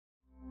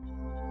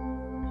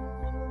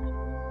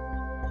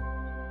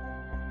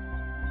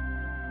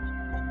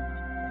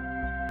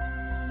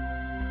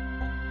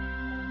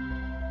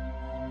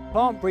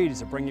Plant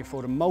breeders are bringing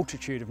forward a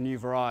multitude of new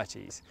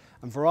varieties,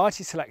 and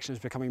variety selection is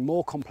becoming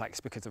more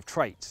complex because of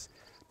traits.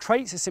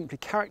 Traits are simply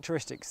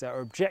characteristics that are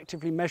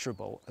objectively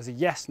measurable as a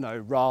yes-no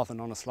rather than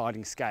on a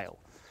sliding scale.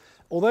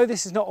 Although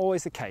this is not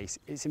always the case,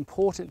 it's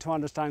important to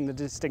understand the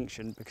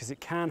distinction because it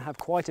can have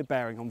quite a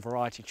bearing on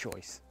variety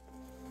choice.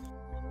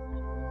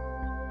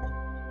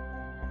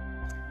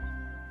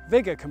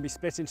 Vigour can be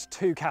split into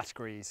two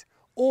categories: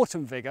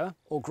 autumn vigour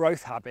or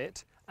growth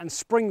habit and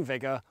spring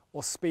vigour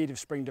or speed of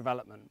spring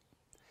development.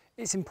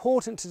 It's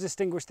important to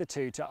distinguish the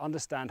two to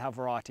understand how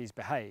varieties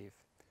behave.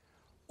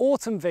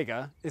 Autumn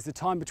vigour is the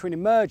time between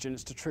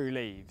emergence to true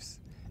leaves.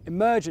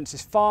 Emergence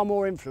is far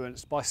more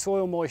influenced by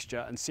soil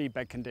moisture and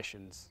seedbed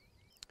conditions.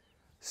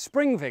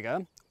 Spring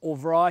vigour, or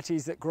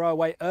varieties that grow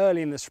away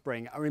early in the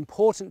spring, are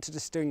important to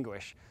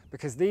distinguish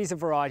because these are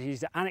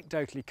varieties that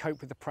anecdotally cope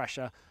with the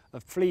pressure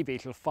of flea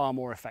beetle far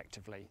more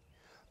effectively.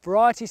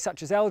 Varieties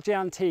such as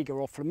Antigua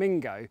or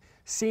Flamingo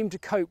seem to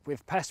cope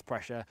with pest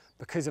pressure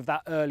because of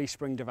that early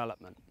spring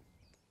development.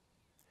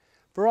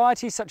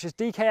 Varieties such as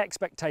DK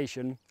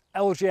Expectation,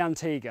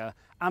 Antigua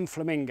and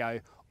Flamingo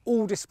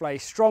all display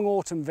strong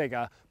autumn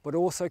vigour, but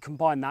also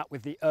combine that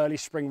with the early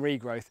spring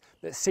regrowth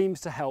that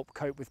seems to help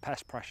cope with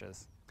pest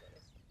pressures.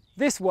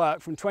 This work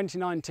from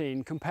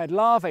 2019 compared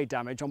larvae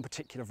damage on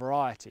particular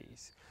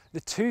varieties. The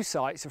two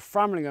sites of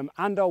Flamingo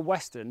and Old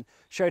Western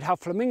showed how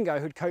Flamingo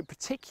had coped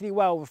particularly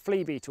well with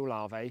flea beetle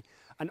larvae,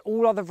 and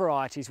all other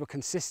varieties were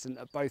consistent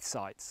at both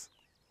sites.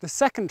 The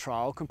second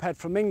trial compared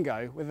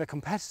Flamingo with a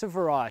competitive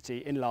variety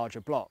in larger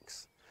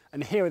blocks,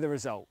 and here are the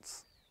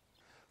results.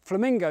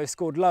 Flamingo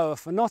scored lower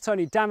for not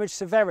only damage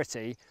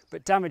severity,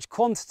 but damage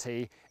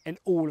quantity in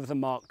all of the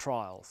marked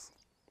trials.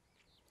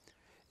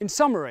 In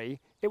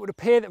summary, it would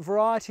appear that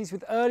varieties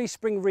with early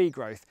spring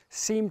regrowth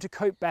seem to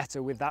cope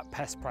better with that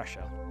pest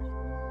pressure.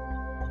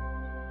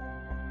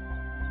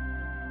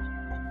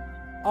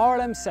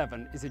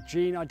 RLM7 is a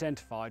gene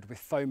identified with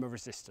phoma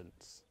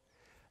resistance.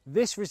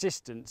 This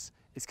resistance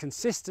is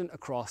consistent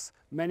across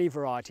many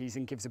varieties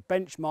and gives a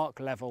benchmark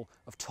level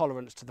of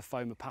tolerance to the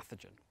phoma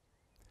pathogen.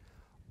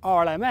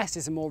 RLMS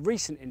is a more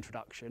recent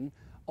introduction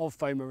of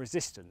phoma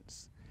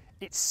resistance.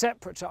 It's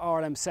separate to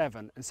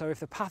RLM7, and so if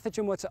the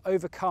pathogen were to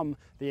overcome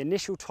the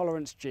initial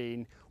tolerance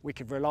gene, we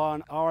could rely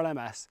on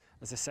RLMS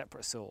as a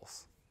separate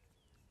source.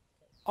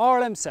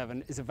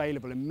 RLM7 is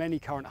available in many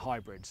current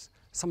hybrids.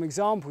 Some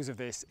examples of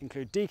this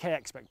include DK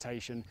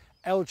Expectation,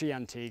 LG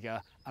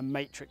Antigua and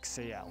Matrix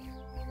CL.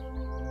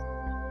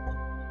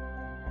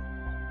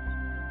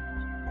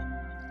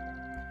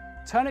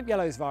 Turnip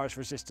yellow's virus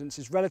resistance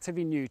is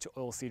relatively new to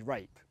oilseed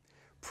rape.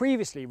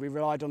 Previously, we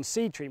relied on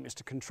seed treatments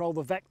to control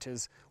the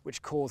vectors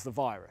which cause the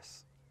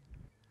virus.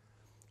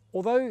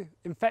 Although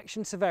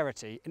infection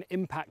severity and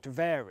impact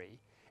vary,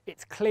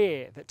 it's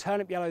clear that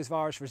turnip yellow's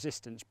virus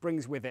resistance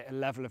brings with it a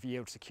level of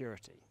yield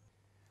security.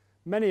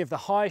 Many of the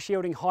highest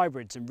yielding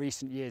hybrids in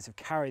recent years have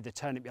carried the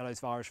turnip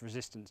yellow's virus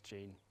resistance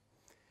gene.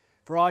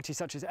 Varieties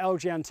such as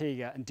LG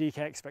Antigua and DK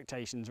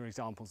Expectations are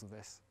examples of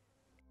this.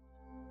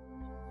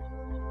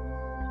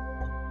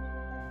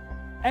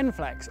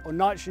 N-flex, or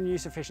nitrogen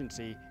use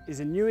efficiency, is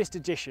the newest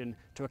addition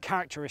to a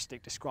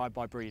characteristic described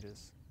by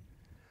breeders.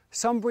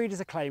 Some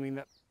breeders are claiming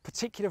that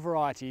particular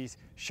varieties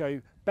show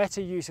better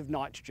use of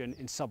nitrogen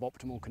in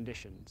suboptimal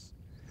conditions.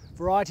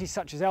 Varieties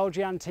such as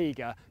LG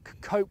Antigua can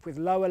cope with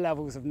lower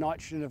levels of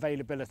nitrogen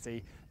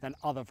availability than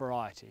other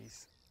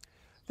varieties.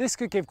 This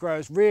could give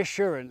growers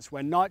reassurance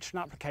when nitrogen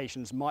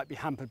applications might be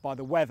hampered by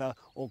the weather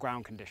or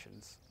ground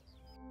conditions.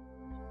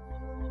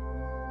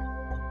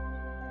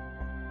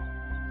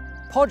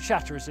 Pod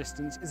shatter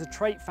resistance is a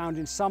trait found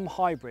in some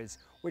hybrids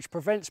which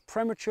prevents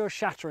premature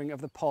shattering of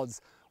the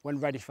pods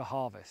when ready for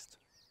harvest.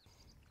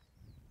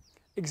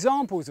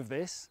 Examples of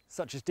this,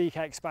 such as DK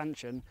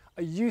expansion,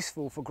 are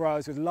useful for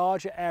growers with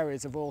larger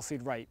areas of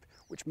oilseed rape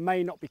which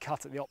may not be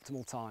cut at the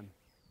optimal time.